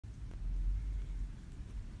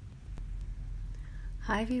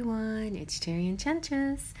Hi everyone, it's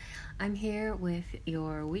cherryenchantress. I'm here with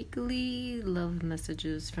your weekly love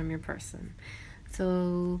messages from your person.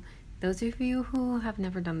 So those of you who have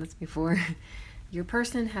never done this before, your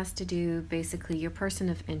person has to do basically your person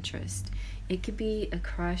of interest. It could be a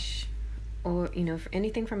crush or, for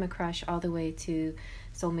anything from a crush all the way to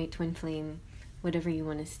soulmate, twin flame, whatever you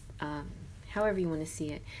want to, however you want to see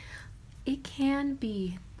it. It can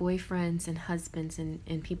be boyfriends and husbands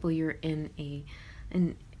and people you're in a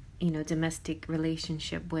domestic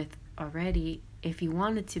relationship with already, if you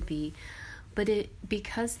want it to be, but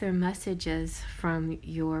because they're messages from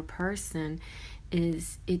your person,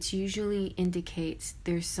 it usually indicates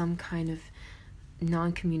there's some kind of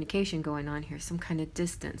non-communication going on here, some kind of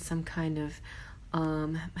distance, some kind of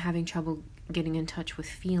having trouble getting in touch with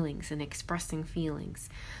feelings and expressing feelings.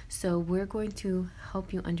 So we're going to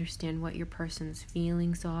help you understand what your person's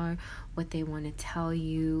feelings are, what they want to tell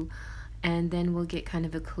you, and then we'll get kind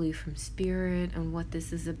of a clue from spirit on what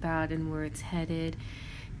this is about and where it's headed.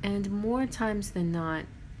 And more times than not,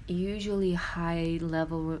 usually high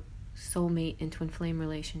level soulmate and twin flame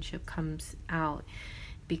relationship comes out,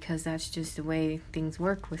 because that's just the way things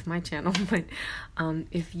work with my channel. But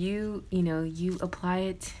if you apply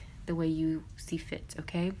it the way you see fit,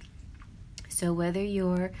 okay? So whether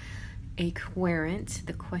you're a querent,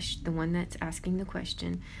 the one that's asking the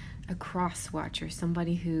question, a cross watcher,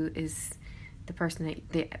 somebody who is the person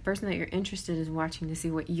that you're interested is watching to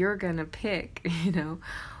see what you're gonna pick,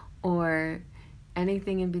 or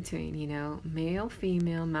anything in between, male,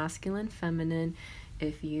 female, masculine, feminine.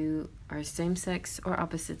 If you are same sex or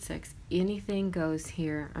opposite sex, anything goes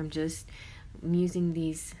here. I'm using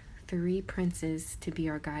these 3 princes to be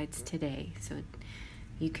our guides today, so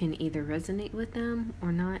you can either resonate with them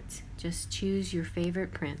or not. Just choose your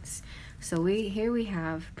favorite prince. So here we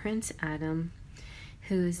have Prince Adam,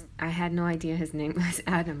 I had no idea his name was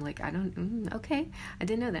Adam. Okay, I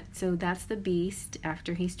didn't know that. So that's the beast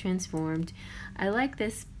after he's transformed. I like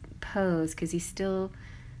this pose because he's still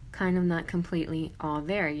kind of not completely all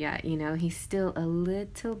there yet. He's still a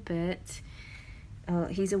little bit,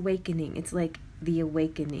 he's awakening. It's like the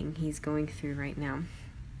awakening he's going through right now.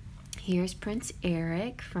 Here's Prince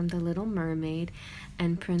Eric from The Little Mermaid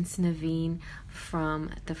and Prince Naveen from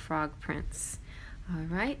The Frog Prince. All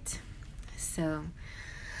right, so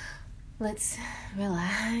let's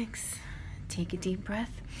relax. Take a deep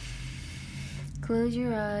breath. Close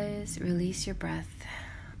your eyes, release your breath,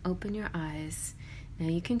 open your eyes. Now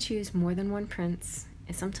you can choose more than one prince.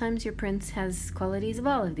 And sometimes your prince has qualities of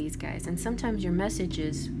all of these guys, and sometimes you'll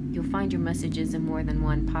find your messages in more than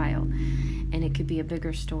one pile, and it could be a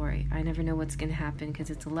bigger story. I never know what's going to happen because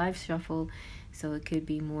it's a live shuffle, so it could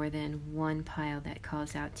be more than one pile that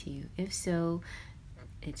calls out to you. If so,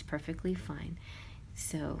 it's perfectly fine.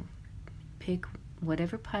 So pick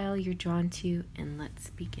whatever pile you're drawn to, and let's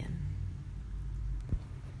begin.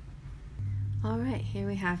 Alright, here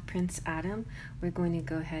we have Prince Adam. We're going to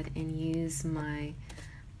go ahead and use my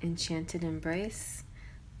Enchanted Embrace.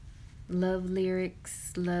 Love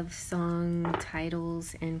lyrics, love song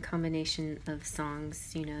titles, and combination of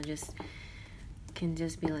songs, can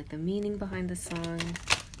just be like the meaning behind the song.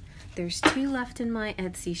 There's 2 left in my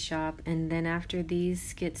Etsy shop, and then after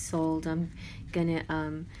these get sold, I'm gonna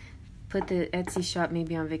put the Etsy shop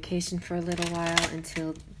maybe on vacation for a little while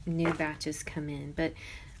until new batches come in. But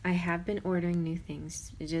I have been ordering new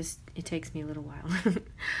things. It takes me a little while.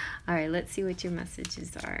 All right, let's see what your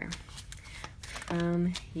messages are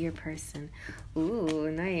from your person. Ooh,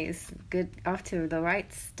 nice. Good. Off to the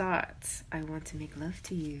right start. I want to make love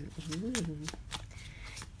to you. Ooh.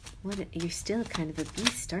 You're still kind of a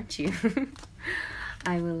beast, aren't you?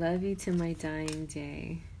 I will love you to my dying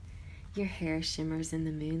day. Your hair shimmers in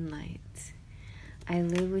the moonlight. I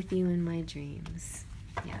live with you in my dreams.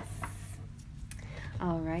 Yes.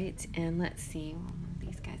 All right, and let's see. We'll move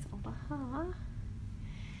these guys over.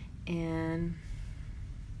 And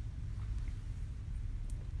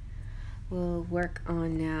we'll work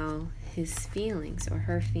on now his feelings or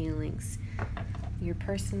her feelings. Your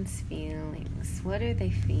person's feelings. What are they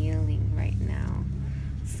feeling right now?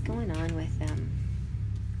 What's going on with them?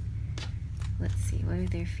 Let's see. What are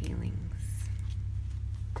their feelings?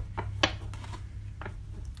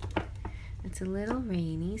 It's a little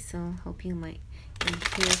rainy, so hope you might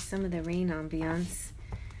hear some of the rain ambiance.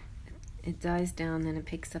 It dies down, then it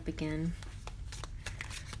picks up again.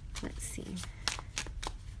 Let's see.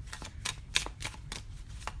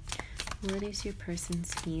 What is your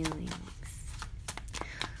person's feelings?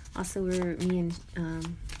 Also, me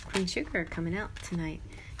and Queen Sugar are coming out tonight.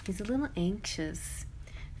 He's a little anxious,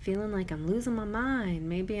 feeling like I'm losing my mind.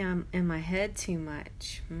 Maybe I'm in my head too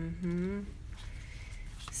much.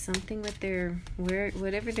 something with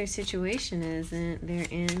whatever their situation is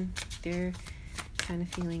and they're kind of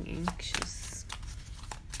feeling anxious.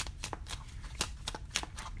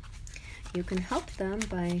 You can help them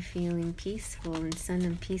by feeling peaceful and send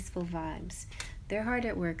them peaceful vibes. They're hard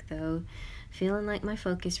at work though, feeling like my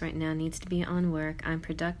focus right now needs to be on work. I'm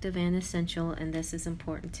productive and essential, and this is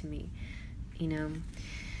important to me. You know,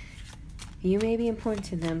 you may be important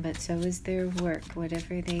to them, but so is their work.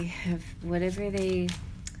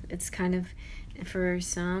 It's kind of, for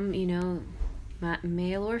some, you know,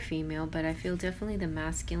 male or female, but I feel definitely the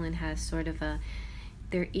masculine has sort of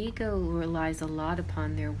their ego relies a lot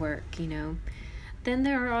upon their work, you know. Then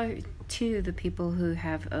there are too the people who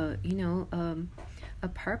have a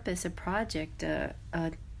purpose, a project,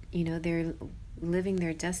 you know, they're living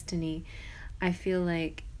their destiny. I feel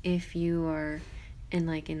like if you are in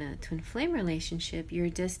a twin flame relationship, your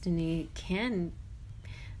destiny can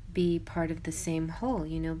be part of the same whole,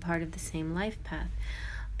 you know, part of the same life path.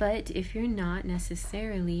 But if you're not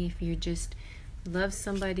necessarily, if you just love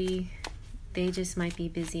somebody, they just might be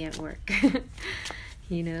busy at work.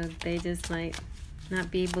 You know, they just might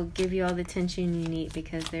not be able to give you all the attention you need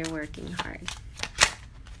because they're working hard.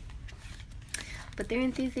 But they're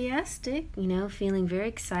enthusiastic, you know, feeling very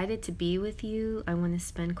excited to be with you. I want to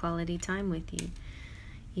spend quality time with you.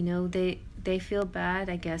 You know, they feel bad,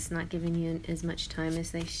 I guess, not giving you as much time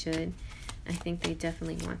as they should. I think they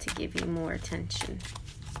definitely want to give you more attention.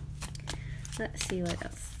 Let's see what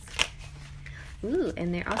else. Ooh,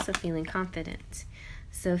 and they're also feeling confident.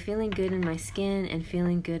 So feeling good in my skin and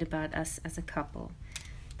feeling good about us as a couple.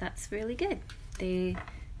 That's really good. They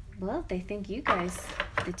think you guys,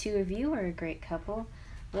 the two of you, are a great couple.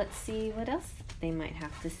 Let's see what else they might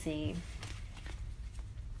have to say.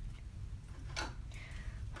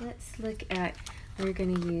 Let's look at, we're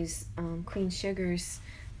going to use Queen Sugar's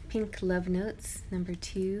Pink Love Notes, number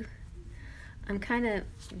 2. I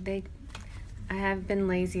have been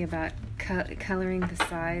lazy about coloring the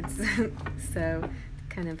sides, so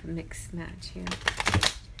kind of a mixed match here.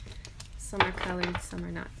 Some are colored, some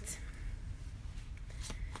are not.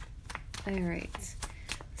 Alright,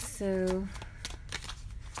 so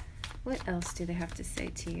what else do they have to say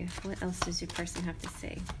to you? What else does your person have to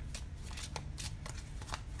say?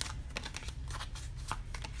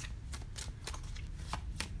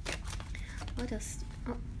 What else?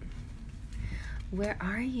 Oh. Where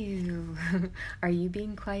are you? Are you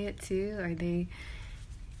being quiet too? Are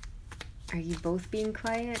you both being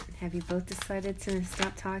quiet? Have you both decided to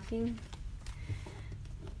stop talking?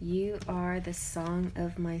 You are the song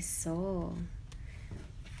of my soul.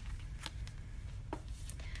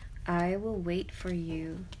 I will wait for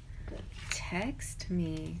you. Text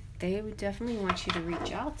me. They would definitely want you to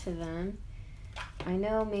reach out to them. I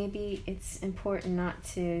know maybe it's important not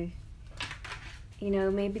to, you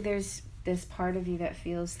know, maybe there's this part of you that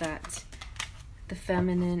feels that the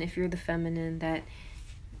feminine, if you're the feminine, that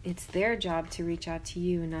it's their job to reach out to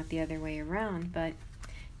you and not the other way around. But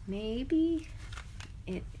maybe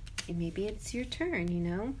it's your turn, you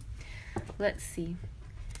know. Let's see.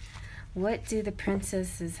 What do the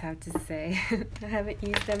princesses have to say? I haven't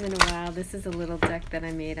used them in a while. This is a little deck that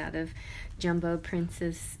I made out of jumbo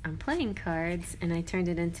princess playing cards, and I turned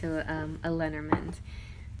it into a Lenormand.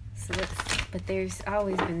 So but there's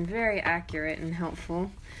always been very accurate and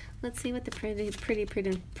helpful. Let's see what the pretty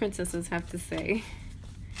princesses have to say.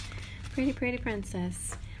 Pretty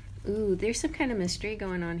princess. Ooh, there's some kind of mystery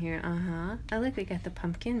going on here. Oh, look, we got the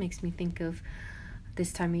pumpkin. Makes me think of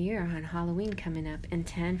this time of year on Halloween coming up, and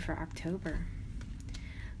 10 for October.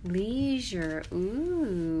 Leisure.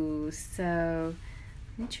 Ooh, so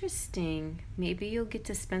interesting. Maybe you'll get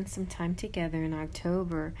to spend some time together in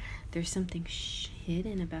October. There's something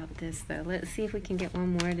hidden about this, though. Let's see if we can get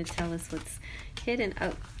one more to tell us what's hidden.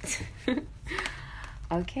 Oh,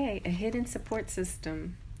 okay, a hidden support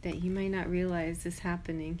system that you might not realize is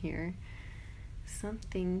happening here.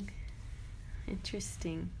 Something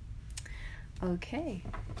interesting. Okay.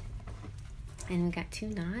 And we got 2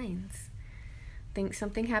 9s. Think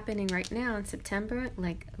something happening right now in September,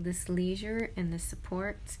 like this leisure and the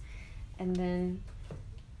support. And then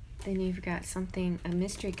you've got something, a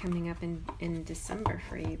mystery coming up in December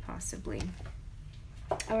for you, possibly.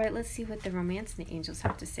 All right, let's see what the romance and the angels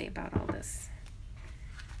have to say about all this.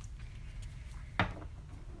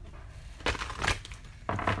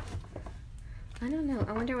 I don't know.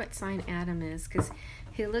 I wonder what sign Adam is, because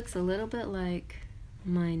he looks a little bit like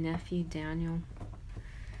my nephew Daniel.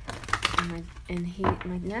 My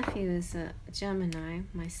nephew is a Gemini.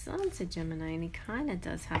 My son's a Gemini, and he kind of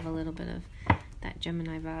does have a little bit of that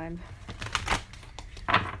Gemini vibe.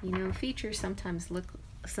 You know, features sometimes look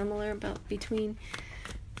similar between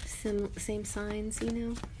same signs, you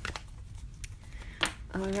know.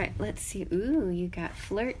 All right, let's see. Ooh, you got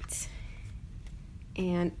flirt.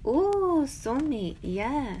 And, ooh, soulmate.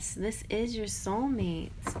 Yes, this is your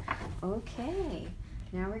soulmate. Okay,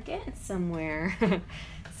 now we're getting somewhere.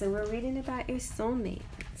 So we're reading about your soulmate.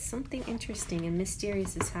 Something interesting and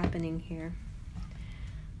mysterious is happening here.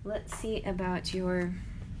 Let's see about your...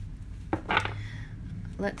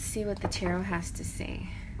 Let's see what the tarot has to say.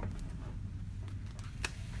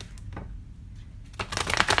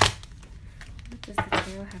 What does the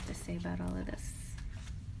tarot have to say about all of this?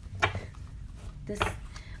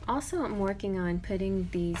 Also, I'm working on putting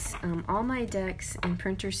these all my decks in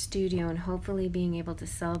Printer Studio and hopefully being able to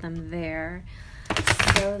sell them there,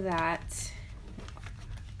 so that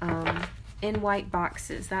in white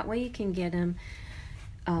boxes. That way you can get them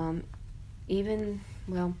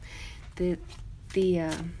the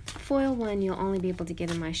foil one you'll only be able to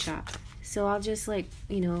get in my shop. So I'll just, like,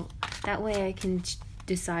 you know, that way I can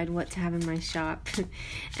decide what to have in my shop.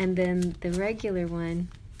 And then the regular one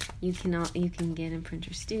you can get in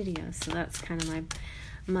Printer Studio. So that's kind of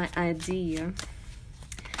my idea.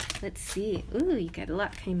 Let's see. Ooh, you got a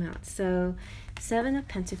lot came out. So 7 of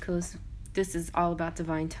Pentacles. This is all about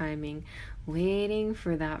divine timing, waiting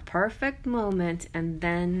for that perfect moment, and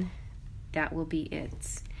then that will be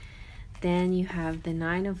it. Then you have the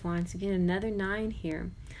 9 of Wands. You get another 9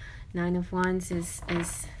 here. 9 of Wands is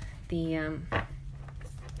the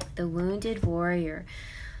wounded warrior.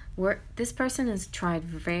 This person has tried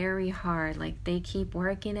very hard. Like, they keep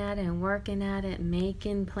working at it,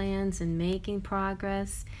 making plans and making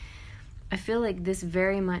progress. I feel like this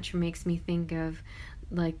very much makes me think of,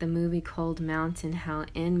 like, the movie Cold Mountain, how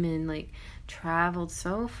Inman, like, traveled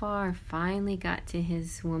so far, finally got to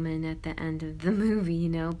his woman at the end of the movie, you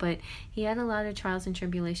know, but he had a lot of trials and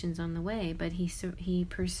tribulations on the way, but he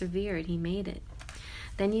persevered, he made it.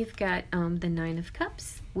 Then you've got the 9 of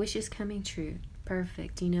Cups, wishes coming true.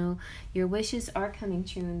 Perfect. You know, your wishes are coming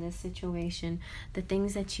true in this situation. The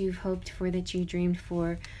things that you've hoped for, that you dreamed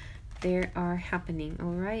for, they are happening.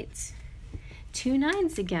 All right. 2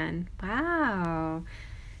 9s again. Wow.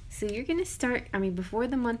 So you're going to start, before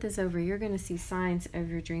the month is over, you're going to see signs of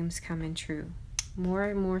your dreams coming true. More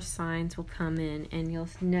and more signs will come in, and you'll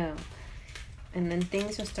know. And then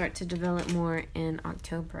things will start to develop more in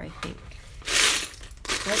October, I think.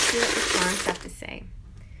 Let's see what the cards have to say.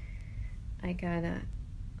 I got a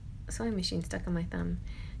sewing machine stuck on my thumb.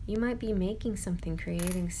 You might be making something,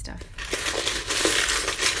 creating stuff.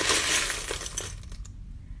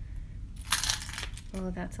 Oh,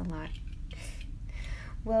 that's a lot.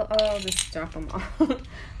 Well, I'll just drop them all. I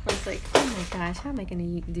was like, oh my gosh, how am I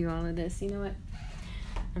going to do all of this? You know what?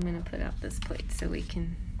 I'm going to put out this plate so we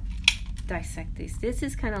can dissect these. This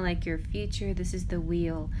is kind of like your future. This is the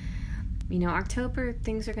wheel. You know, October,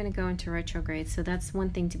 things are going to go into retrograde, so that's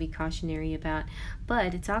one thing to be cautionary about.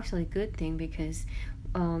 But it's actually a good thing, because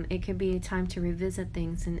it could be a time to revisit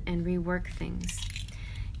things and rework things.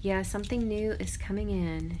 Yeah, something new is coming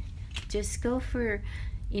in. Just go for,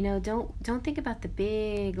 you know, don't think about the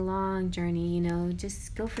big, long journey, you know.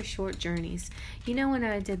 Just go for short journeys. You know, when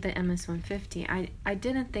I did the MS-150, I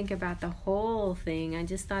didn't think about the whole thing. I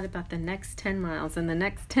just thought about the next 10 miles and the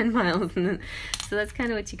next 10 miles. And then, so that's kind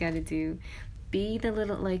of what you got to do. Be the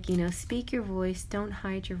little, like, you know, speak your voice. Don't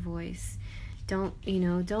hide your voice.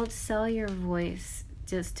 Don't sell your voice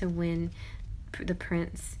just to win the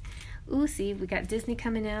prince. Ooh, see, we got Disney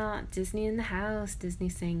coming out, Disney in the house, Disney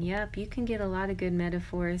saying, yep, you can get a lot of good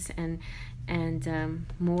metaphors and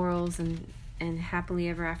morals and happily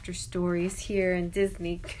ever after stories here in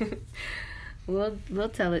Disney. We'll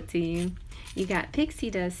tell it to you. You got pixie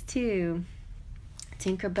dust too.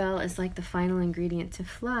 Tinkerbell is like the final ingredient to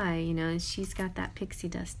fly, you know, and she's got that pixie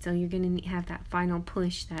dust. So you're going to have that final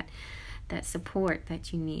push, that support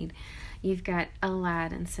that you need. You've got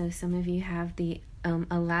Aladdin. So some of you have the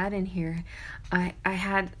Aladdin here. I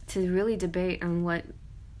had to really debate on what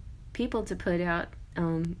people to put out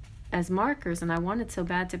as markers, and I wanted so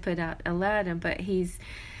bad to put out Aladdin, but he's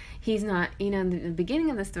not, you know, in the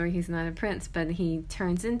beginning of the story he's not a prince, but he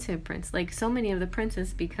turns into a prince. Like so many of the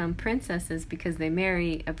princes become princesses because they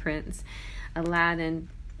marry a prince. Aladdin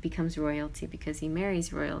becomes royalty because he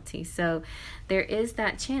marries royalty. So there is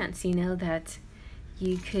that chance, you know, that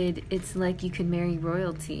it's like you could marry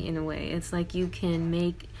royalty in a way. It's like you can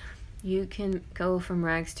go from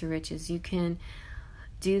rags to riches. You can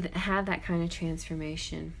have that kind of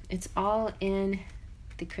transformation. It's all in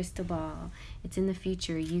the crystal ball. It's in the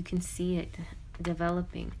future. You can see it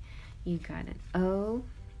developing. You got an O.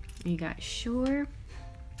 You got sure.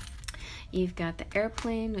 You've got the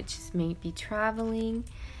airplane, which is maybe traveling.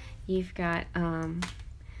 You've got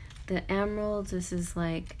the emeralds, this is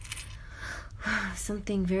like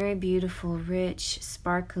something very beautiful, rich,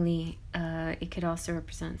 sparkly. It could also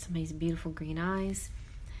represent somebody's beautiful green eyes.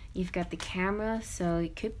 You've got the camera, so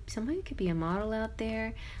somebody could be a model out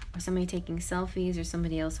there, or somebody taking selfies, or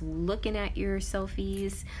somebody else looking at your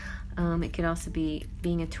selfies. It could also be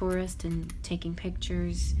being a tourist and taking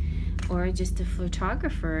pictures, or just a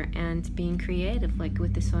photographer and being creative. Like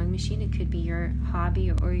with the sewing machine, it could be your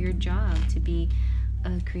hobby or your job to be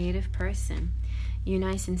a creative person. You're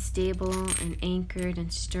nice and stable and anchored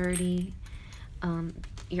and sturdy.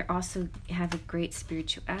 You also have a great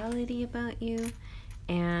spirituality about you.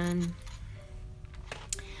 And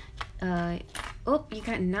oh, you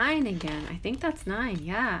got 9 again. I think that's 9.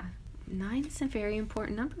 Yeah, 9 is a very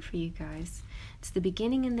important number for you guys. It's the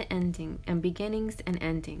beginning and the ending, and beginnings and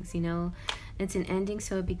endings. You know, it's an ending,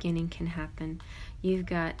 so a beginning can happen. You've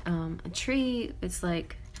got a tree. It's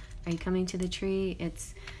like, are you coming to the tree?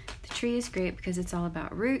 The tree is great because it's all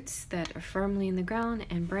about roots that are firmly in the ground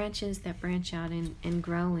and branches that branch out and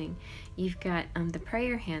growing. You've got the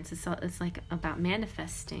prayer hands. It's like about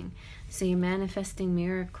manifesting. So you're manifesting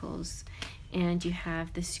miracles. And you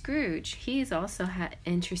have the Scrooge. He's also had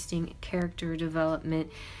interesting character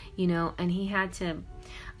development, you know, and he had to,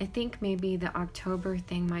 I think maybe the October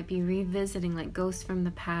thing might be revisiting like ghosts from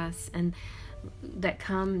the past and that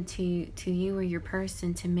come to you or your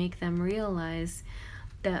person to make them realize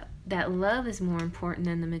that love is more important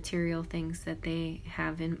than the material things that they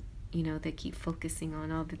have in, you know, they keep focusing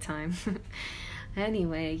on all the time.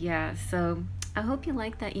 Anyway, yeah, so I hope you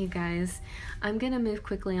like that, you guys. I'm gonna move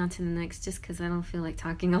quickly on to the next just because I don't feel like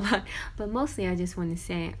talking a lot, but mostly I just want to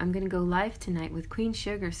say I'm gonna go live tonight with Queen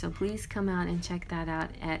Sugar, so please come out and check that out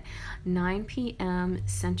at 9 p.m.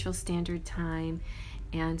 Central Standard Time.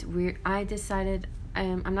 And I decided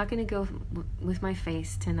I'm not going to go with my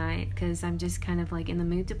face tonight because I'm just kind of like in the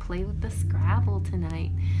mood to play with the Scrabble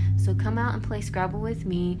tonight. So come out and play Scrabble with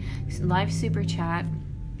me, live super chat,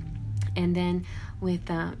 and then with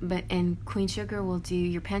and Queen Sugar will do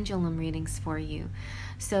your pendulum readings for you.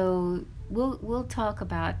 So we'll talk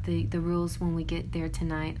about the rules when we get there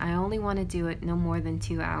tonight. I only want to do it no more than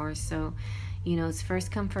 2 hours, so you know it's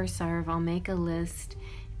first come first serve. I'll make a list.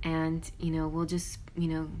 And, you know, we'll just, you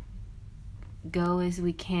know, go as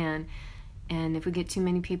we can. And if we get too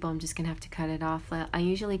many people, I'm just going to have to cut it off. I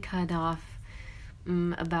usually cut off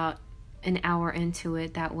about an hour into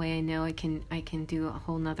it. That way I know I can do a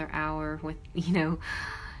whole nother hour with, you know,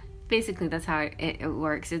 basically that's how it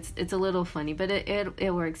works. It's a little funny, but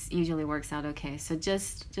it works, usually works out okay. So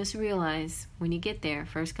just realize when you get there,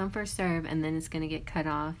 first come first serve, and then it's going to get cut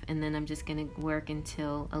off, and then I'm just going to work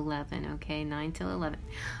until 11, okay? 9 till 11.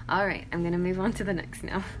 All right, I'm going to move on to the next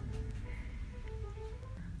now.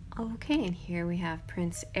 Okay, and here we have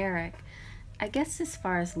Prince Eric. I guess as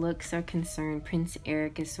far as looks are concerned, Prince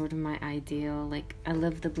Eric is sort of my ideal. Like, I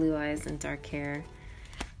love the blue eyes and dark hair.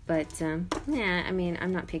 But, yeah, I mean,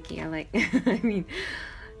 I'm not picky. I like, I mean,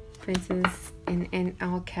 princes in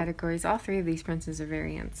all categories. All 3 of these princes are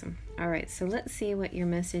very handsome. All right, so let's see what your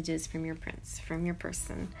message is from your prince, from your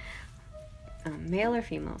person. Male or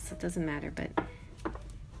female, so it doesn't matter, but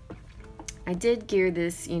I did gear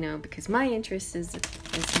this, you know, because my interest is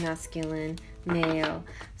masculine, male.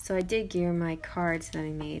 So I did gear my cards that I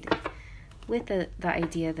made with the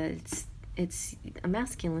idea that it's a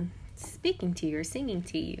masculine speaking to you or singing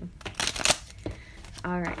to you.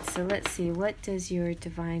 Alright, so let's see, what does your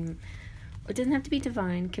divine, it doesn't have to be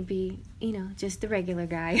divine, it could be, you know, just the regular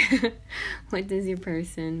guy. What does your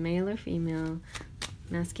person, male or female,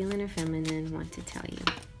 masculine or feminine, want to tell you?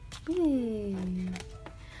 Yay.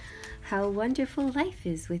 How wonderful life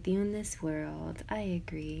is with you in this world. I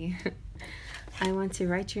agree. I want to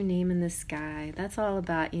write your name in the sky. That's all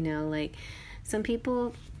about, you know, like some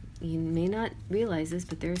people, you may not realize this,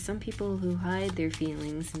 but there are some people who hide their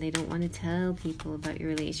feelings and they don't want to tell people about your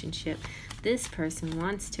relationship. This person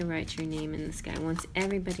wants to write your name in the sky, wants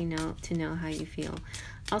everybody to know how you feel.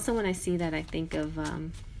 Also, when I see that, I think of,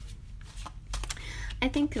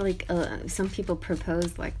 like some people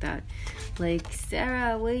propose like that. Like,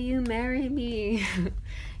 Sarah, will you marry me?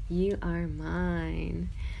 You are mine.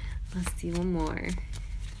 Let's see one more.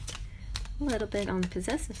 A little bit on the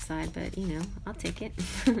possessive side, but you know, I'll take it.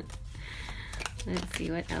 Let's see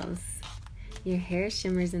what else. Your hair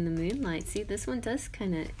shimmers in the moonlight. See, this one does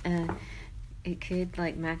kind of it could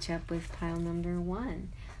like match up with pile number 1.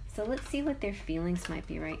 So let's see what their feelings might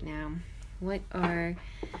be right now. What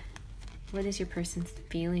is your person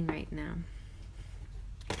feeling right now?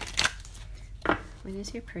 What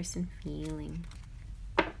is your person feeling?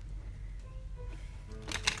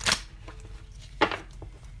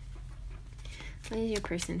 What is your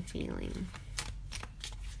person feeling?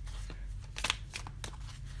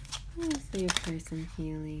 What is your person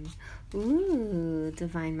feeling? Ooh,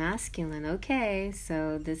 divine masculine. Okay,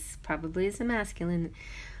 so this probably is a masculine.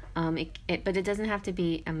 But it doesn't have to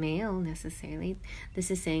be a male necessarily.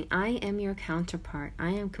 This is saying, I am your counterpart. I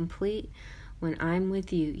am complete when I'm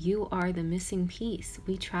with you. You are the missing piece.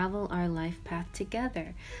 We travel our life path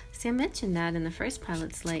together. See, I mentioned that in the first pile.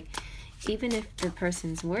 It's like, even if the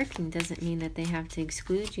person's working, doesn't mean that they have to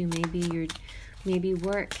exclude you. Maybe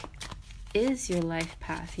work is your life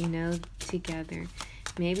path, you know, together.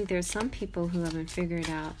 Maybe there's some people who haven't figured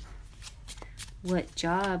out what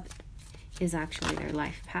job is actually their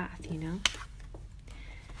life path, you know.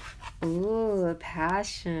 Ooh,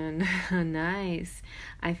 passion. Nice.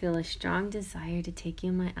 I feel a strong desire to take you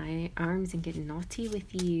in my arms and get naughty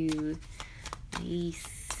with you.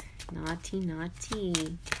 Nice. Naughty,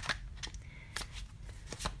 naughty.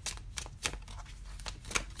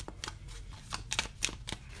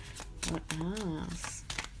 What else?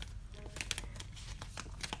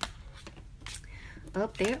 Oh,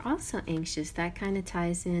 they're also anxious. That kind of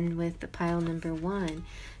ties in with the pile number 1.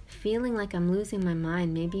 Feeling like I'm losing my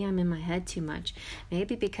mind. Maybe I'm in my head too much.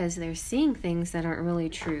 Maybe because they're seeing things that aren't really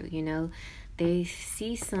true, you know. They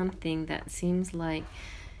see something that seems like,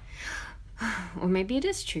 or maybe it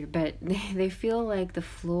is true, but they feel like the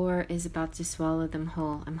floor is about to swallow them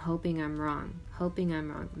whole. I'm hoping I'm wrong. Hoping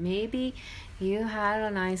I'm wrong. Maybe you had a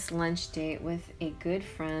nice lunch date with a good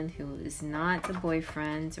friend who is not a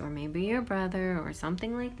boyfriend, or maybe your brother or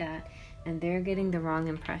something like that, and they're getting the wrong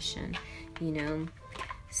impression, you know.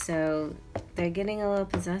 So they're getting a little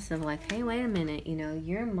possessive, like, hey, wait a minute, you know,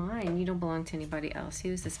 you're mine. You don't belong to anybody else.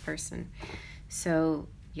 Who's this person? So,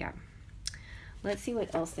 yeah. Let's see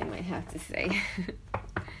what else they might have to say.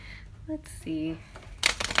 Let's see.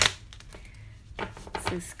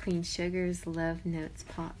 This is Queen Sugar's Love Notes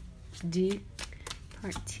Part 2.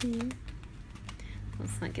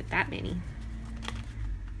 Let's not get that many.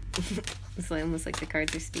 It's almost like the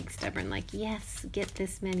cards are speak stubborn, like, yes, get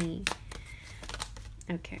this many.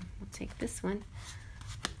 Okay, we'll take this one.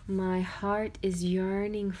 My heart is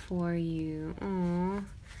yearning for you. Aww,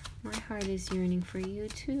 my heart is yearning for you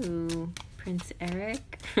too, Prince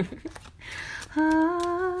Eric.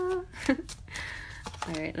 Ah.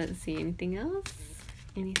 All right, let's see. Anything else?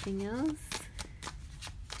 Anything else?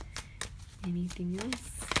 Anything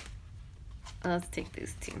else? Let's take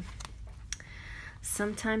those two.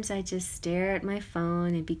 Sometimes I just stare at my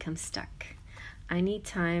phone and become stuck. I need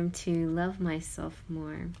time to love myself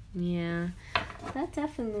more. Yeah, that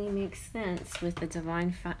definitely makes sense with the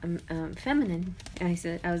divine feminine. I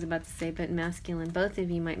was about to say, but masculine. Both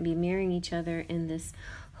of you might be mirroring each other in this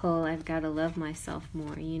whole I've got to love myself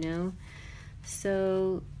more, you know?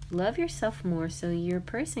 So love yourself more so your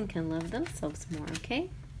person can love themselves more, okay?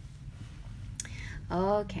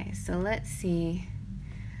 Okay, so let's see.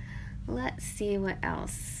 Let's see what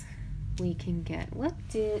else we can get.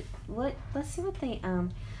 Let's see what the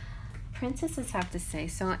princesses have to say.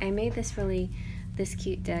 So I made this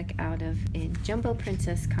cute deck out of jumbo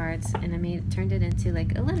princess cards, and turned it into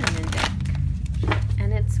like a Lenormand deck,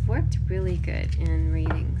 and it's worked really good in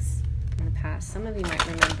readings in the past. Some of you might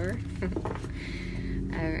remember.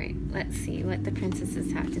 All right, let's see what the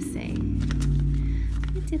princesses have to say.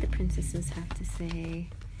 What do the princesses have to say?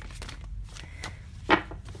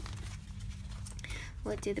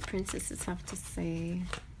 What do the princesses have to say?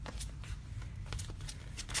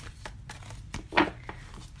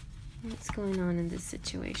 What's going on in this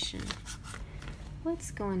situation? What's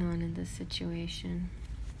going on in this situation?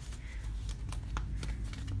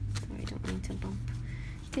 Sorry, I don't mean to bump.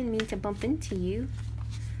 Didn't mean to bump into you.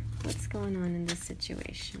 What's going on in this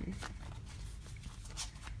situation?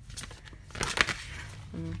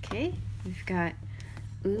 Okay, we've got,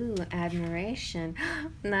 ooh, admiration.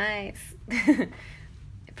 Nice.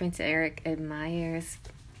 Prince Eric admires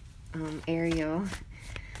Ariel.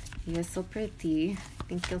 You're so pretty. I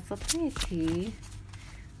think you're so pretty.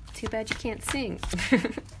 Too bad you can't sing.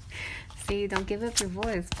 See, don't give up your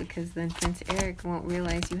voice, because then Prince Eric won't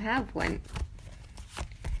realize you have one.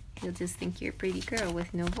 He'll just think you're a pretty girl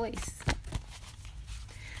with no voice.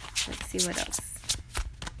 Let's see what else.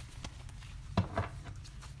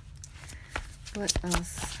 What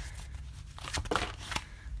else?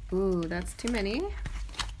 Ooh, that's too many.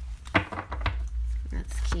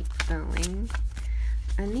 Let's keep going.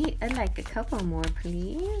 I'd like a couple more,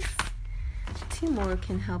 please. 2 more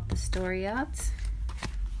can help the story out.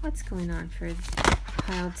 What's going on for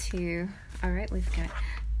pile 2? All right, we've got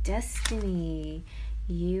destiny.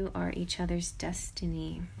 You are each other's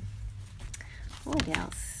destiny. What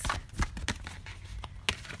else?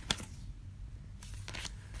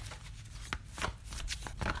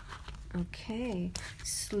 Okay.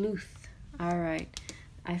 Sleuth. All right.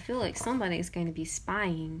 I feel like somebody's going to be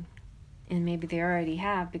spying, and maybe they already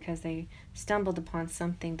have because they stumbled upon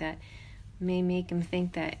something that may make them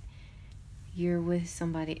think that you're with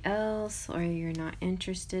somebody else or you're not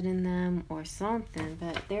interested in them or something,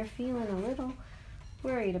 but they're feeling a little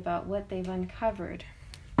worried about what they've uncovered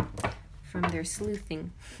from their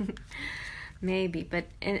sleuthing. Maybe, but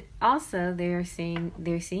and also they're seeing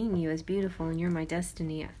you as beautiful and you're my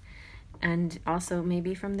destiny. And also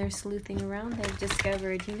maybe from their sleuthing around, they've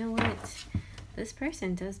discovered, you know what, this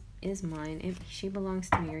person is mine. She belongs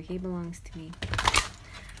to me or he belongs to me.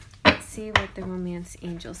 Let's see what the romance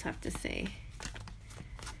angels have to say.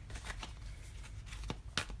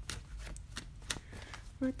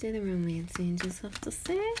 What do the romance angels have to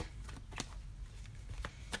say?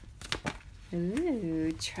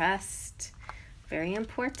 Ooh, trust. Very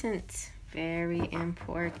important. Very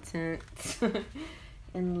important.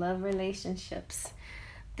 In love relationships.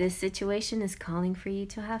 This situation is calling for you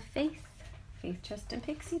to have faith. Faith, trust, and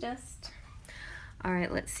pixie dust. All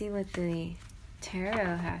right, let's see what the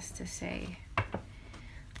tarot has to say.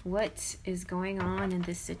 What is going on in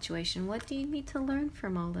this situation? What do you need to learn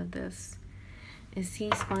from all of this? Is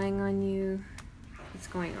he spying on you? What's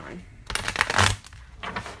going on?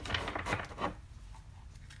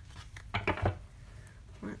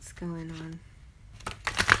 What's going on?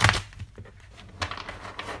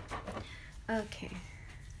 Okay.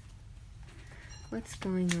 What's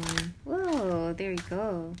going on? Whoa, there you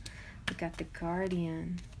go. We got the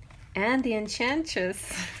Guardian and the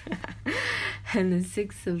Enchantress and the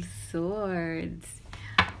Six of Swords.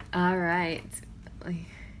 All right.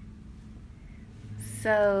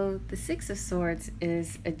 So the Six of Swords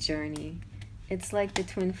is a journey. It's like the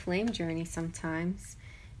twin flame journey sometimes.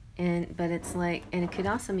 But it's like, and it could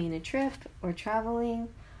also mean a trip or traveling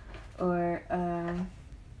or,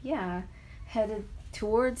 headed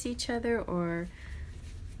towards each other, or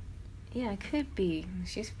it could be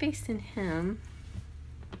she's facing him.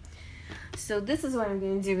 So this is what I'm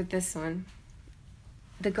going to do with this one.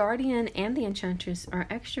 The Guardian and the Enchantress are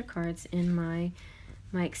extra cards in my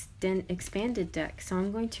expanded deck, so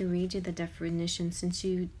I'm going to read you the definition since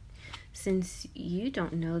you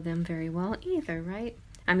don't know them very well either, right?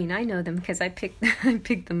 I mean, I know them because I picked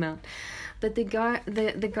them out. But the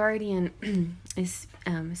Guardian is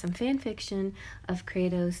some fan fiction of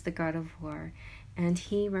Kratos, the god of war. And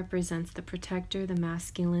he represents the protector, the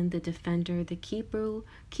masculine, the defender, the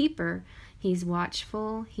keeper. He's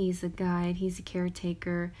watchful, he's a guide, he's a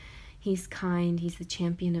caretaker, he's kind, he's the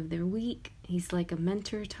champion of the weak. He's like a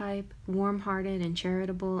mentor type, warm-hearted and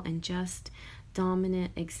charitable and just,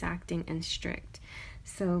 dominant, exacting, and strict.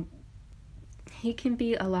 So he can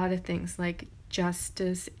be a lot of things like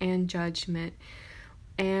justice and judgment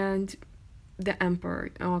and the emperor,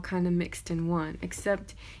 all kind of mixed in one,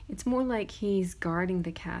 except it's more like he's guarding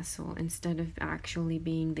the castle instead of actually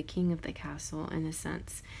being the king of the castle in a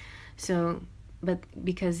sense. So, but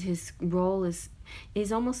because his role is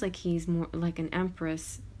almost like he's more like an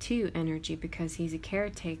empress too energy, because he's a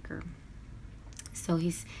caretaker. So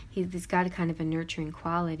he's got a kind of a nurturing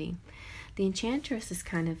quality. The Enchantress is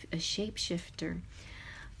kind of a shapeshifter.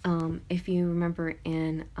 If you remember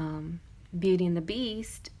in Beauty and the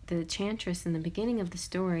Beast, the Enchantress in the beginning of the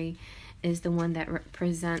story is the one that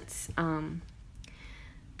represents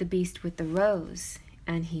the beast with the rose,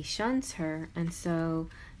 and he shuns her, and so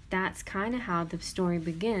that's kind of how the story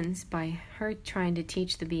begins, by her trying to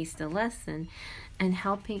teach the beast a lesson and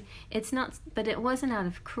helping. It's not, but it wasn't out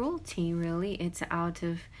of cruelty really. It's out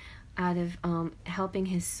of helping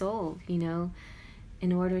his soul,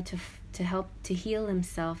 in order to help to heal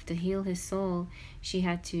himself, to heal his soul. He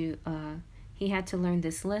had to learn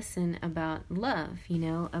this lesson about love,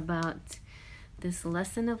 about this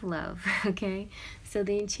lesson of love. Okay, so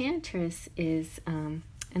the Enchantress is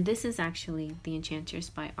and this is actually The Enchantress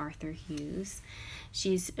by Arthur Hughes.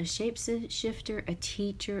 She's a shapeshifter, a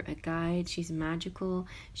teacher, a guide. She's magical.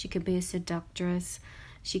 She could be a seductress.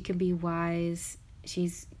 She could be wise.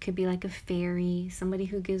 Could be like a fairy, somebody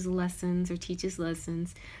who gives lessons or teaches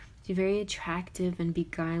lessons. She's very attractive and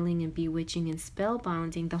beguiling and bewitching and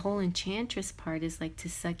spellbinding. The whole enchantress part is like to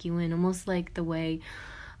suck you in, almost like the way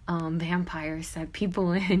vampires suck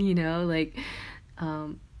people in,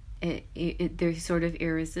 they're sort of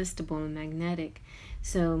irresistible and magnetic.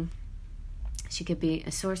 So she could be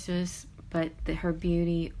a sorceress, but her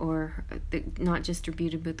beauty, or not just her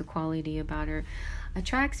beauty, but the quality about her,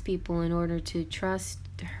 attracts people in order to trust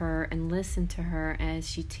her and listen to her as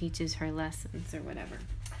she teaches her lessons or whatever.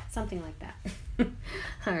 Something like that.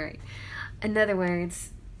 All right. In other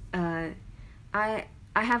words, I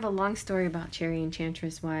I have a long story about Cherry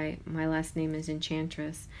Enchantress, why my last name is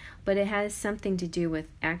Enchantress, but it has something to do with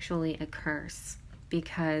actually a curse,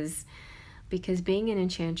 because being an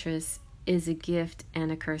enchantress is a gift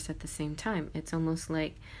and a curse at the same time. It's almost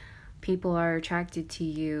like people are attracted to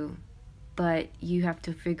you, but you have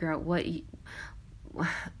to figure out what you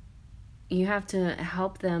have to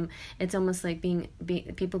help them. It's almost like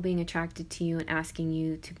people being attracted to you and asking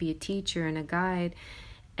you to be a teacher and a guide,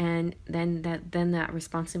 and then that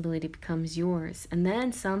responsibility becomes yours. And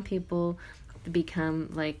then some people become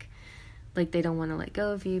like they don't want to let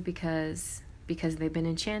go of you because they've been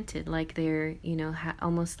enchanted, like they're,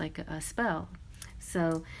 almost like a spell.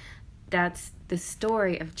 So that's the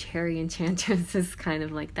story of Cherry Enchantress, is kind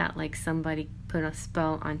of like that. Like somebody put a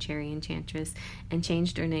spell on Cherry Enchantress and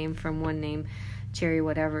changed her name from one name, Cherry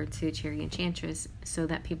whatever, to Cherry Enchantress, so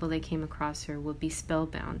that people that came across her would be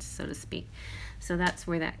spellbound, so to speak. So that's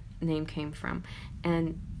where that name came from.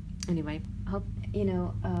 And anyway, hope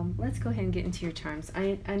let's go ahead and get into your charms.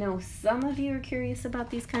 I know some of you are curious about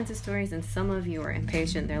these kinds of stories, and some of you are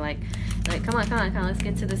impatient. They're like come on, let's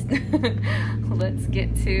get to this. Let's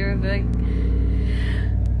get to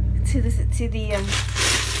the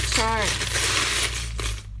charms.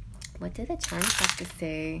 What did the charms have to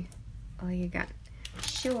say? Oh, you got,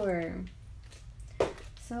 sure.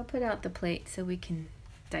 So I'll put out the plate so we can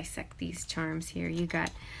dissect these charms here. You got,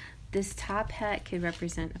 this top hat could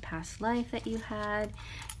represent a past life that you had.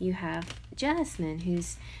 You have Jasmine,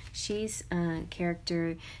 she's a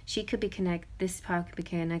character. She could be this pile could be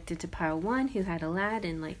connected to pile 1, who had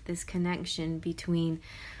Aladdin, like this connection between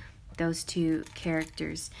those two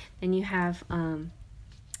characters. Then you have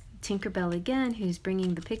Tinkerbell again, who's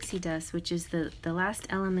bringing the pixie dust, which is the last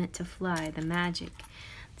element to fly, the magic.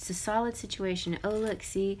 It's a solid situation. Oh, look,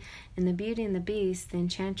 see, in the Beauty and the Beast, the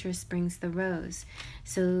enchantress brings the rose.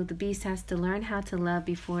 So the beast has to learn how to love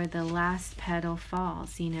before the last petal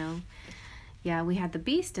falls, Yeah, we had the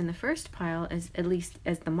beast in the first pile, at least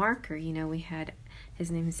as the marker. We had, his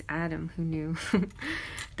name is Adam, who knew?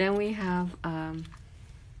 Then we have Bruce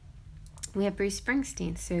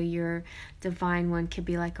Springsteen. So your divine one could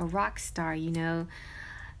be like a rock star, You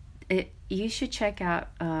should check out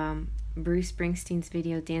Bruce Springsteen's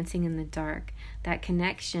video, Dancing in the Dark. That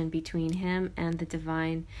connection between him and the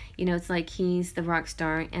divine, it's like he's the rock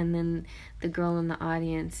star, and then the girl in the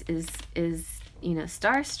audience is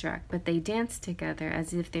starstruck, but they dance together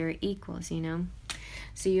as if they're equals,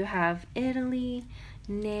 So you have Italy,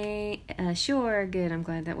 sure, good, I'm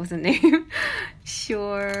glad that wasn't name.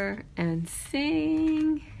 Sure, and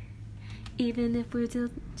sing, even if we're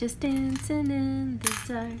just dancing in the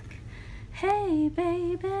dark. Hey,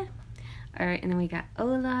 baby. All right, and then we got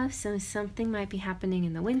Olaf. So something might be happening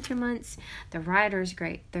in the winter months. The Rider is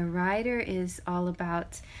great. The Rider is all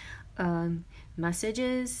about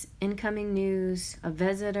messages, incoming news, a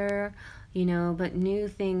visitor, but new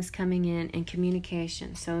things coming in, and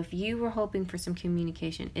communication. So if you were hoping for some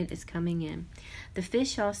communication, it is coming in. The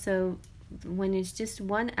Fish also, when it's just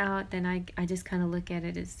one out, then I just kind of look at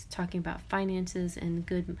it as talking about finances and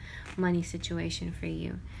good money situation for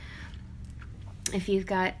you. If you've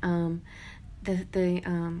got I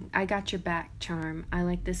got your back charm, I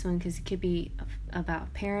like this one because it could be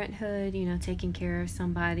about parenthood, taking care of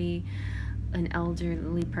somebody, an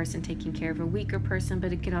elderly person taking care of a weaker person,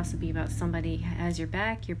 but it could also be about somebody has your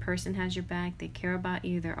back, your person has your back, they care about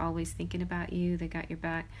you, they're always thinking about you, they got your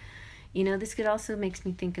back. This could also makes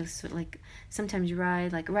me think of like sometimes you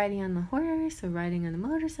ride, like riding on the horse or riding on a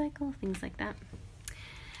motorcycle, things like that.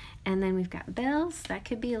 And then we've got bells. That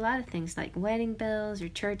could be a lot of things, like wedding bells or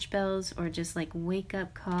church bells, or just like wake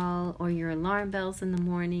up call, or your alarm bells in the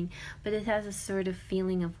morning. But it has a sort of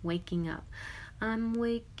feeling of waking up. I'm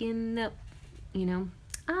waking up, I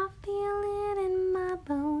feel it in my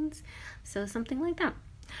bones. So something like that.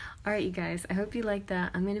 All right, you guys, I hope you like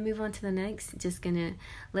that. I'm going to move on to the next. Just going to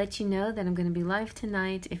let you know that I'm going to be live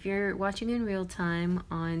tonight. If you're watching in real time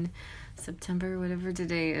on September, whatever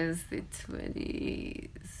today is, the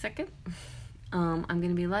 22nd. I'm going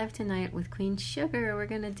to be live tonight with Queen Sugar. We're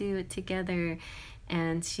going to do it together,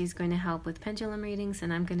 and she's going to help with pendulum readings,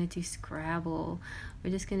 and I'm going to do Scrabble.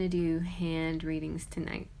 We're just going to do hand readings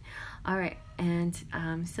tonight. All right, and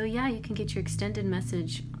so yeah, you can get your extended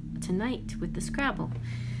message tonight with the Scrabble.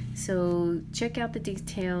 So check out the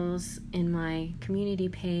details in my community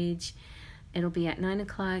page. It'll be at 9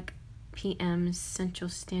 o'clock p.m. Central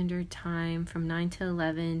Standard Time, from 9 to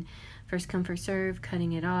 11. First come, first serve,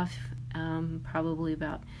 cutting it off probably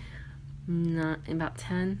about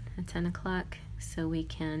 10 o'clock, so we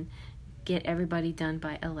can get everybody done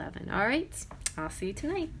by 11. All right, I'll see you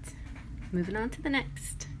tonight. Moving on to the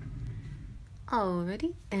next.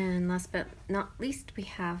 Alrighty, and last but not least, we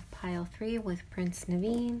have pile 3 with Prince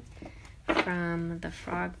Naveen from the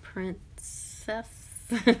Frog Princess.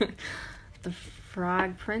 The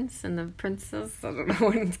Frog Prince and the Princess. I don't know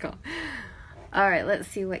what it's called. Alright, let's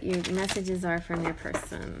see what your messages are from your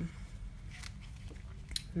person.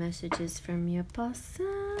 Messages from your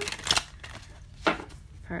person.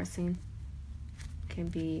 Person can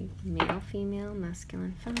be male, female,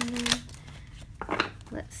 masculine, feminine.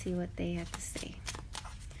 Let's see what they have to say.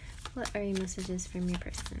 What are your messages from your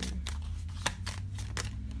person?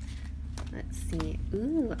 Let's see.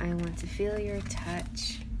 Ooh, I want to feel your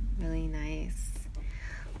touch. Really nice.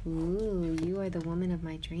 Ooh, you are the woman of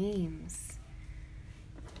my dreams.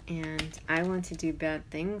 And I want to do bad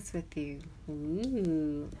things with you.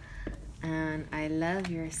 Ooh. And I love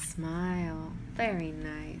your smile. Very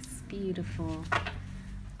nice. Beautiful.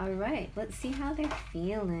 All right, let's see how they're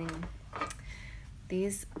feeling.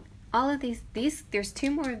 There's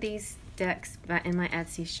 2 more of these decks in my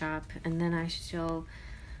Etsy shop, and then I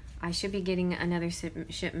should be getting another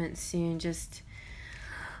shipment soon. Just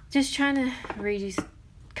trying to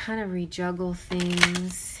rejuggle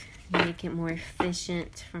things, make it more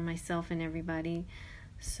efficient for myself and everybody.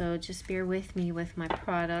 So just bear with me with my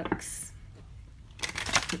products.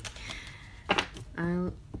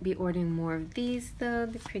 I'll be ordering more of these though.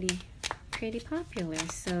 They're pretty popular.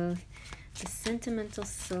 So the Sentimental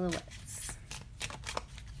Silhouettes.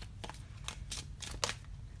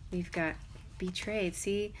 We've got Betrayed.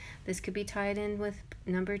 See, this could be tied in with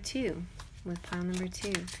number 2, with pile number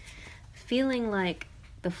 2. Feeling like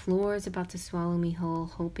the floor is about to swallow me whole,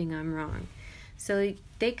 hoping I'm wrong. So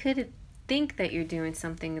they could think that you're doing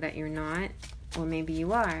something that you're not, or maybe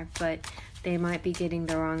you are, but they might be getting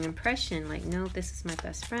the wrong impression. Like, no, this is my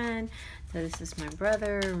best friend, this is my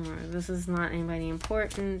brother, or this is not anybody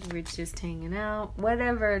important, we're just hanging out.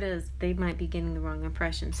 Whatever it is, they might be getting the wrong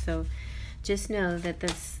impression. So just know that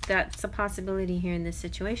that's a possibility here in this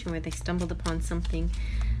situation where they stumbled upon something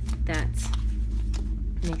that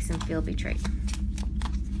makes them feel betrayed.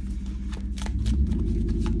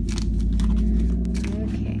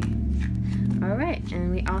 Okay. All right,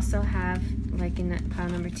 and we also have, like in that pile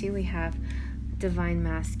number 2, we have Divine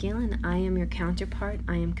Masculine. I am your counterpart.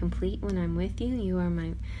 I am complete when I'm with you. You are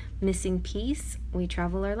my missing piece. We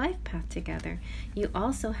travel our life path together. You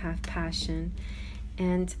also have Passion.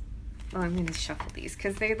 And, oh, I'm going to shuffle these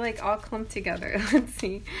because they like all clump together. Let's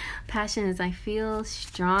see. Passion is, I feel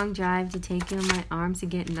strong drive to take you in my arms and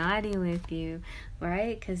get naughty with you.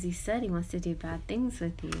 Right? Because he said he wants to do bad things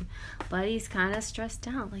with you. But he's kind of stressed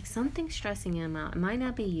out. Like something's stressing him out. It might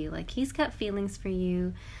not be you. Like he's got feelings for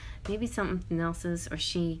you. Maybe something else is, or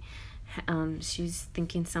she's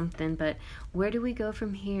thinking something. But where do we go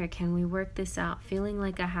from here? Can we work this out? Feeling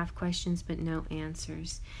like I have questions but no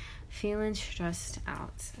answers. Feeling stressed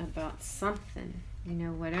out about something. You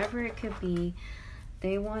know, whatever it could be.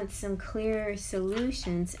 They want some clear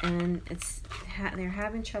solutions, and they're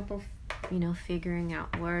having trouble, you know, figuring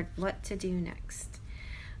out what to do next.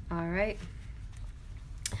 All right.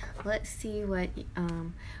 Let's see what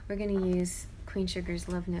we're going to use. Queen Sugar's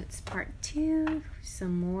Love Notes Part 2.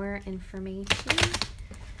 Some more information.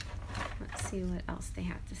 Let's see what else they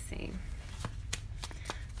have to say.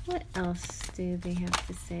 What else do they have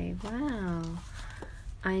to say? Wow.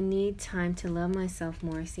 I need time to love myself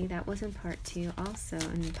more. See, that was in part 2 also.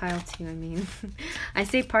 In pile 2, I mean. I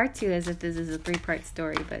say part 2 as if this is a 3-part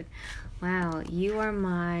story, but wow. You are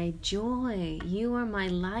my joy. You are my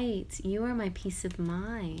light. You are my peace of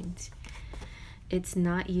mind. It's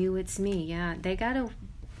not you, it's me. Yeah, they gotta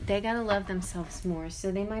love themselves more.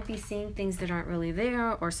 So they might be seeing things that aren't really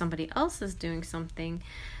there, or somebody else is doing something.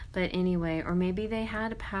 But anyway, or maybe they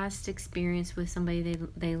had a past experience with somebody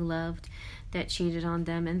they loved that cheated on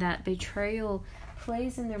them, and that betrayal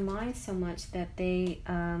plays in their mind so much that they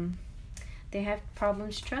have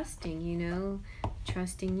problems trusting, you know,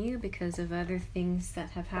 trusting you because of other things that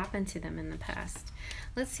have happened to them in the past.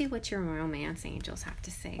 Let's see what your romance angels have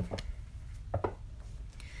to say.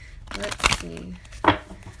 Let's see.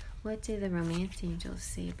 What do the romance angels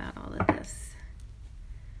say about all of this?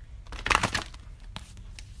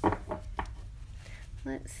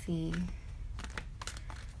 Let's see.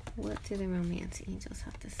 What do the romance angels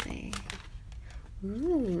have to say?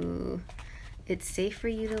 Ooh. It's safe for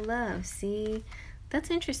you to love. See? That's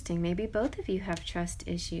interesting. Maybe both of you have trust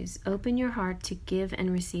issues. Open your heart to give and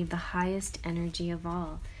receive the highest energy of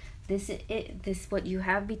all. This what you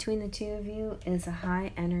have between the two of you is a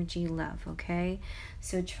high energy love, okay?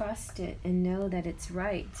 So trust it and know that it's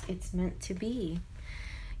right. It's meant to be.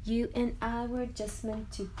 You and I were just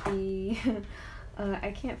meant to be.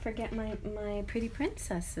 I can't forget my pretty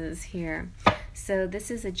princesses here. So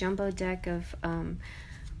this is a jumbo deck of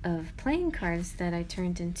playing cards that I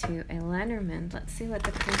turned into a Lenormand. Let's see what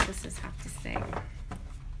the princesses have to say.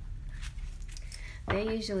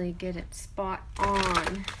 They usually get it spot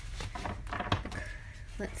on.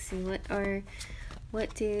 Let's see what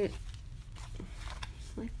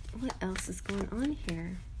else is going on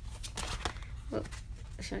here. Whoa,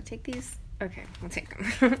 should I take these? Okay, I'll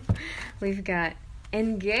take them. We've got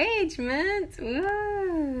engagement.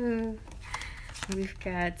 Whoa. We've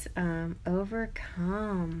got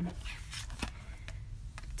overcome,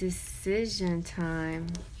 decision time,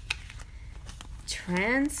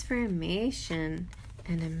 transformation,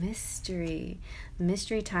 and a mystery.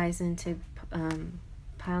 Mystery ties into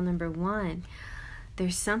pile number 1.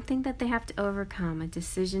 There's something that they have to overcome. A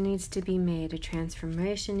decision needs to be made. A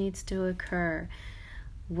transformation needs to occur.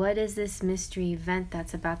 What is this mystery event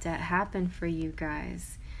that's about to happen for you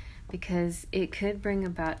guys? Because it could bring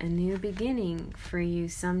about a new beginning for you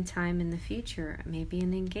sometime in the future. Maybe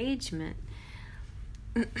an engagement.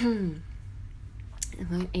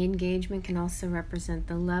 Engagement can also represent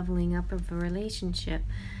the leveling up of a relationship.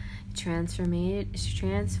 Transforming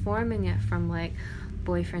it from like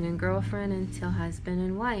boyfriend and girlfriend until husband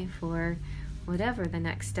and wife, or whatever the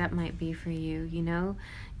next step might be for you. You know,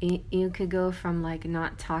 you could go from like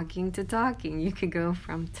not talking to talking. You could go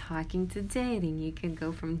from talking to dating. You could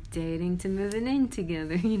go from dating to moving in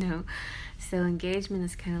together, you know. So engagement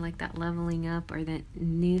is kind of like that leveling up or that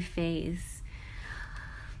new phase.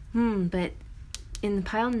 But in the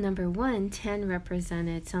pile number 1, 10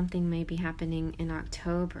 represented something may be happening in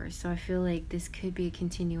October. So I feel like this could be a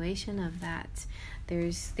continuation of that.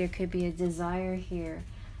 There could be a desire here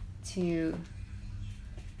to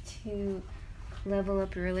level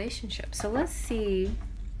up your relationship. So let's see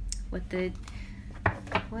what the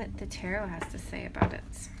tarot has to say about it.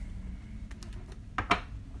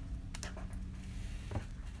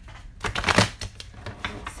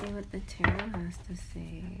 Let's see what the tarot has to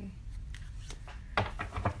say.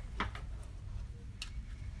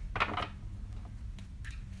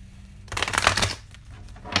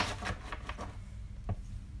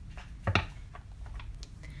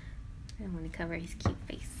 I want to cover his cute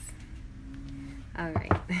face. All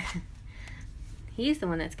right. He's the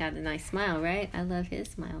one that's got a nice smile, right? I love his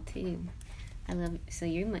smile too. So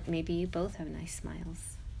maybe you both have nice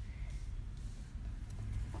smiles.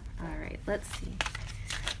 All right, let's see.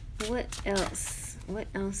 What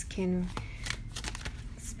else can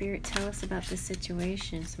Spirit tell us about this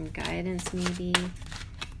situation? Some guidance maybe.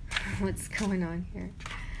 What's going on here?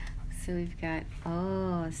 So we've got,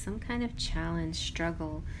 some kind of challenge,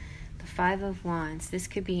 struggle. The 5 of Wands. This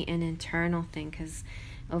could be an internal thing, because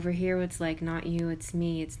over here it's like not you, it's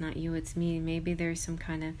me. It's not you, it's me. Maybe there's some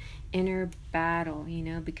kind of inner battle, you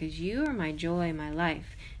know, because you are my joy, my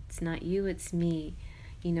life. It's not you, it's me.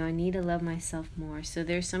 You know, I need to love myself more. So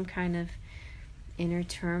there's some kind of inner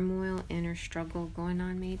turmoil, inner struggle going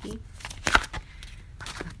on maybe.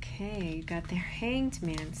 Okay, you got the Hanged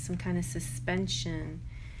Man, some kind of suspension.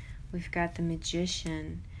 We've got the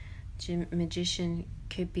Magician. Magician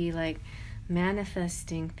could be like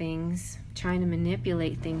manifesting things, trying to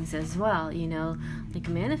manipulate things as well, you know. Like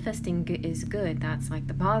manifesting is good. That's like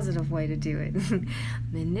the positive way to do it.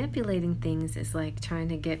 Manipulating things is like trying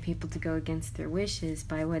to get people to go against their wishes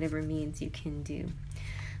by whatever means you can do.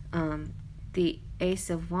 The Ace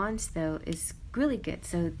of Wands, though, is really good.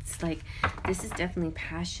 So it's like this is definitely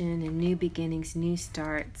passion and new beginnings, new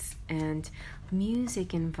starts, and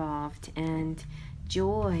music involved, and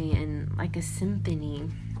joy, and like a symphony.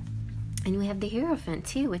 And we have the Hierophant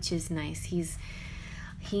too, which is nice. He's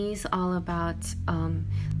all about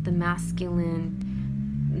the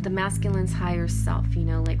masculine's higher self, you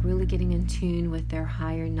know, like really getting in tune with their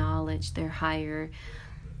higher knowledge, their higher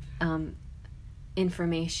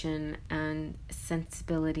information and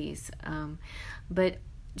sensibilities. But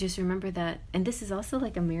just remember that, and this is also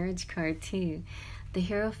like a marriage card too. The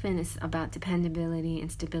Hierophant is about dependability and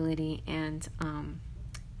stability and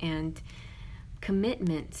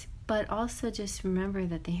commitment. But also just remember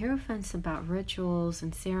that the Hierophant's about rituals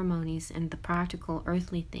and ceremonies and the practical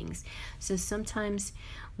earthly things. So sometimes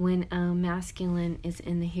when a masculine is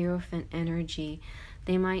in the Hierophant energy,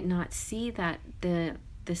 they might not see that the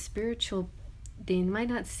spiritual, they might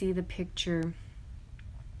not see the picture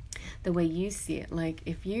the way you see it. Like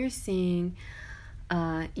if you're seeing,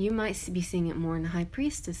 you might be seeing it more in a High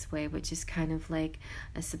Priestess way, which is kind of like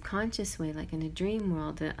a subconscious way, like in a dream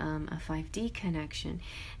world, a 5D connection.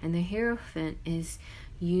 And the Hierophant is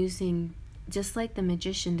using, just like the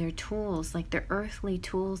Magician, their tools, like their earthly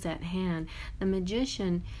tools at hand. The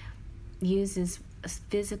Magician uses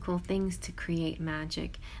physical things to create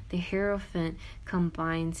magic. The Hierophant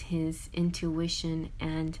combines his intuition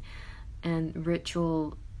and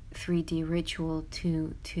ritual, 3D ritual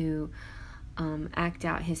to act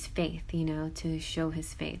out his faith, to show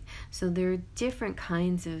his faith. So there are different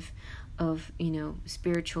kinds of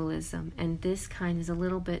spiritualism, and this kind is a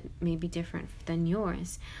little bit maybe different than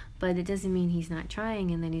yours, but it doesn't mean he's not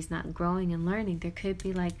trying and that he's not growing and learning. There could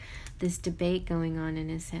be like this debate going on in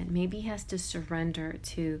his head. Maybe he has to surrender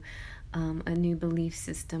to a new belief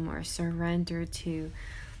system, or surrender to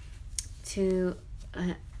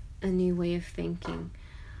a new way of thinking.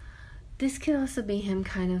 This could also be him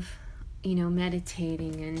kind of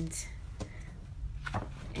meditating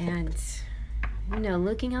and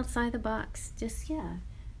looking outside the box, just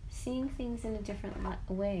seeing things in a different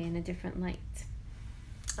way, in a different light.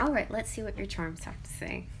 All right, let's see what your charms have to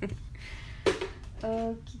say.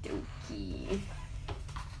 Okie dokie.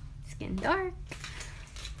 It's getting dark.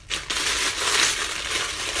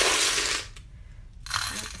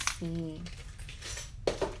 Let's see.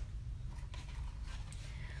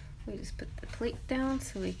 We just put the plate down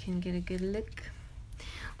so we can get a good look.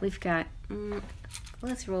 We've got,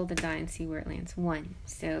 let's roll the die and see where it lands. 1.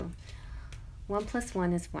 So 1 plus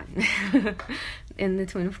 1 is 1 in the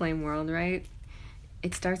twin flame world, right?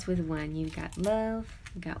 It starts with 1. You've got love,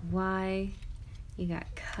 you got Y, you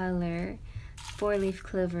got color, 4-leaf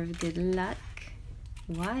clover of good luck,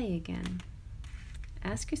 Y again.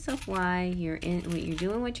 Ask yourself why you're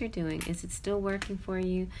doing what you're doing. Is it still working for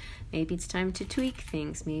you? Maybe it's time to tweak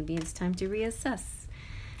things. Maybe it's time to reassess.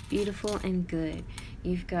 Beautiful and good.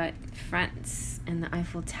 You've got France and the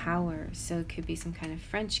Eiffel Tower, so it could be some kind of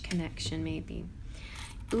French connection maybe.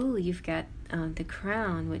 Ooh, you've got the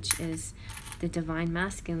crown, which is the divine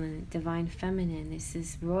masculine, divine feminine. This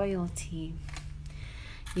is royalty.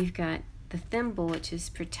 You've got the thimble, which is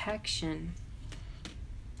protection.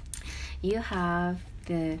 You have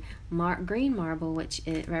the green marble, which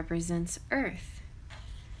it represents earth.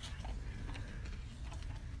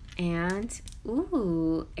 And,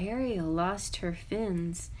 ooh, Ariel lost her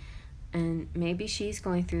fins, and maybe she's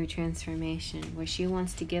going through a transformation where she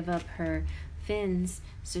wants to give up her fins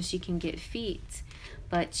so she can get feet,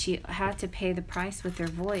 but she had to pay the price with her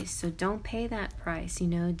voice. So don't pay that price,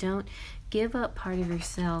 don't give up part of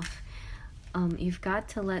yourself. You've got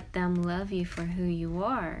to let them love you for who you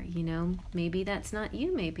are. Maybe that's not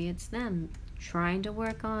you, maybe it's them trying to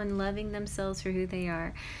work on loving themselves for who they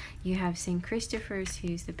are. You have St. Christopher's,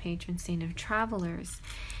 who's the patron saint of travelers,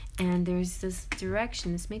 and there's this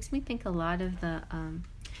direction. This makes me think a lot of the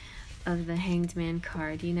Hanged Man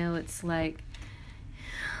card. It's like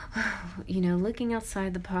looking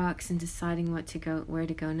outside the box and deciding where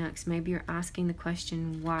to go next. Maybe you're asking the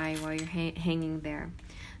question why while you're hanging there.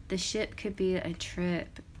 The ship could be a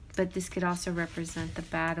trip, but this could also represent the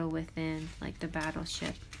battle within, like the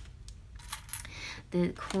battleship. The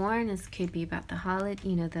corn could be about the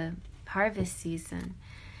holiday, the harvest season.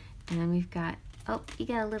 And then we've got, you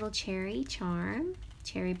got a little cherry charm,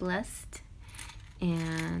 cherry blessed.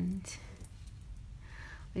 And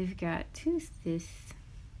we've got, who's this?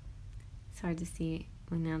 It's hard to see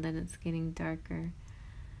now that it's getting darker.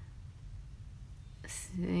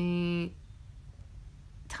 Saint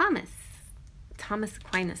Thomas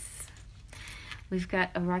Aquinas. We've got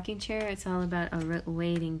a rocking chair. It's all about a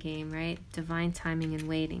waiting game, right? Divine timing and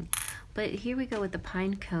waiting. But here we go with the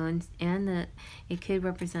pine cones, and it could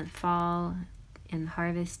represent fall and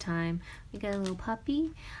harvest time. We got a little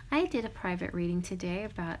puppy. I did a private reading today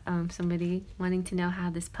about somebody wanting to know how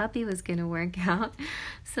this puppy was going to work out.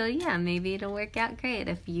 So yeah, maybe it'll work out great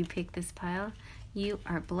if you pick this pile. You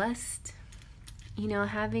are blessed.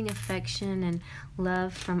 Having affection and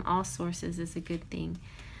love from all sources is a good thing.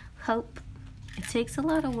 Hope. It takes a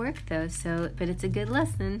lot of work though, but it's a good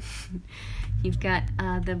lesson. You've got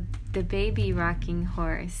the baby rocking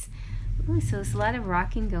horse. Ooh, so there's a lot of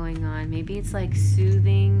rocking going on. Maybe it's like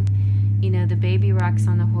soothing. The baby rocks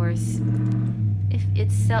on the horse.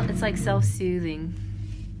 It's like self-soothing,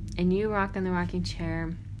 and you rock on the rocking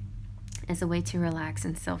chair as a way to relax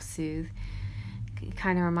and self-soothe. It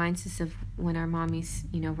kind of reminds us of when our mommies,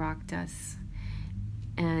 rocked us.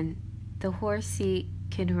 And the horse seat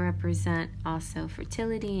could represent also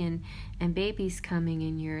fertility and babies coming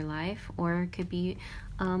in your life, or it could be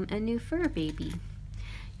a new fur baby.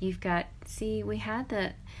 You've got, we had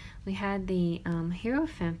the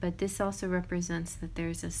Hierophant, but this also represents that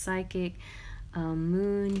there's a psychic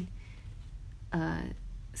moon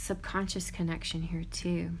subconscious connection here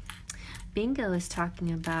too. Bingo is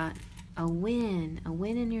talking about a win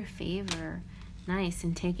in your favor. Nice,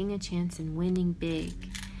 and taking a chance and winning big.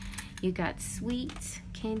 You got sweet,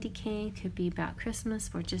 candy cane, could be about Christmas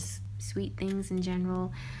or just sweet things in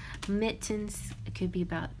general. Mittens, it could be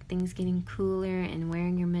about things getting cooler and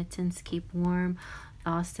wearing your mittens to keep warm.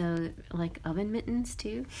 Also, like oven mittens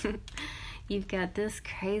too. You've got this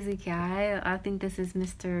crazy guy. I think this is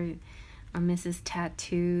Mr. or Mrs.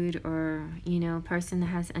 Tattooed, or, you know, person that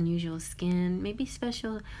has unusual skin, maybe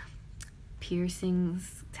special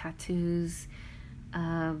piercings, tattoos,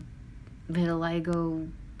 vitiligo,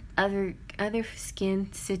 other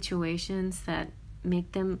skin situations that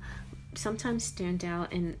make them sometimes stand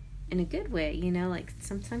out in a good way, you know, like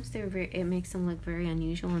sometimes it makes them look very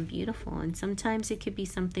unusual and beautiful, and sometimes it could be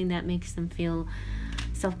something that makes them feel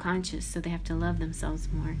self-conscious, so they have to love themselves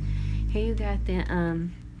more. Here you got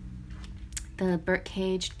the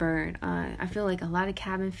caged bird. I feel like a lot of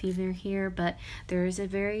cabin fever here, but there is a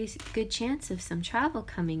very good chance of some travel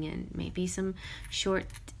coming in, maybe some short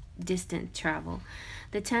distant travel.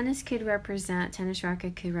 The tennis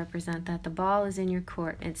racket could represent that the ball is in your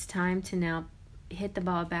court. It's time to now hit the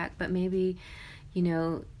ball back, but maybe, you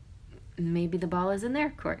know, maybe the ball is in their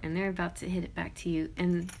court and they're about to hit it back to you,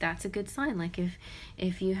 and that's a good sign. Like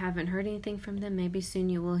if you haven't heard anything from them, maybe soon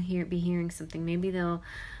you will be hearing something. Maybe they'll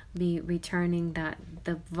be returning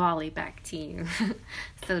the volley back to you,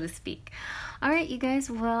 so to speak. All right, you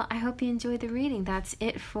guys, well, I hope you enjoyed the reading. That's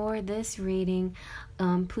it for this reading.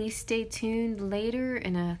 Please stay tuned. Later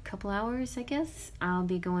in a couple hours, I guess, I'll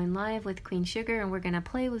be going live with Queen Sugar, and we're going to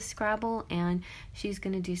play with Scrabble, and she's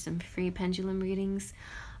going to do some free pendulum readings.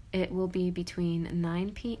 It will be between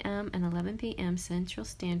 9 p.m. and 11 p.m. Central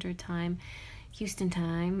Standard Time, Houston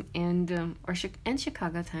time, and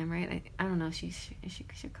Chicago time, right? I don't know if is she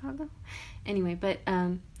Chicago? Anyway, but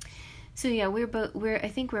so yeah, I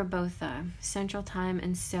think we're both Central time,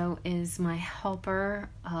 and so is my helper,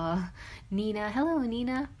 Nina. Hello,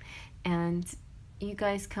 Nina. And you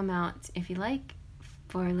guys come out if you like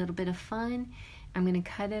for a little bit of fun. I'm gonna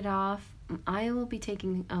cut it off. I will be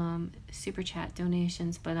taking super chat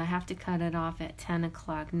donations, but I have to cut it off at 10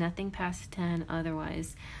 o'clock. Nothing past 10,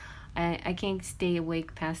 otherwise I can't stay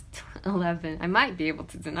awake past 11. I might be able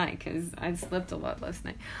to tonight because I slept a lot last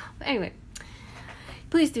night. But anyway,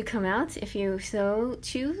 please do come out if you so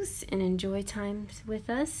choose and enjoy times with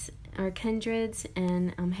us, our kindreds,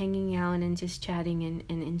 and hanging out and just chatting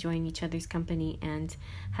and enjoying each other's company and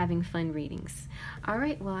having fun readings. All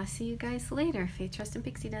right, well, I'll see you guys later. Faith, trust, and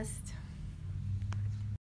pixie dust.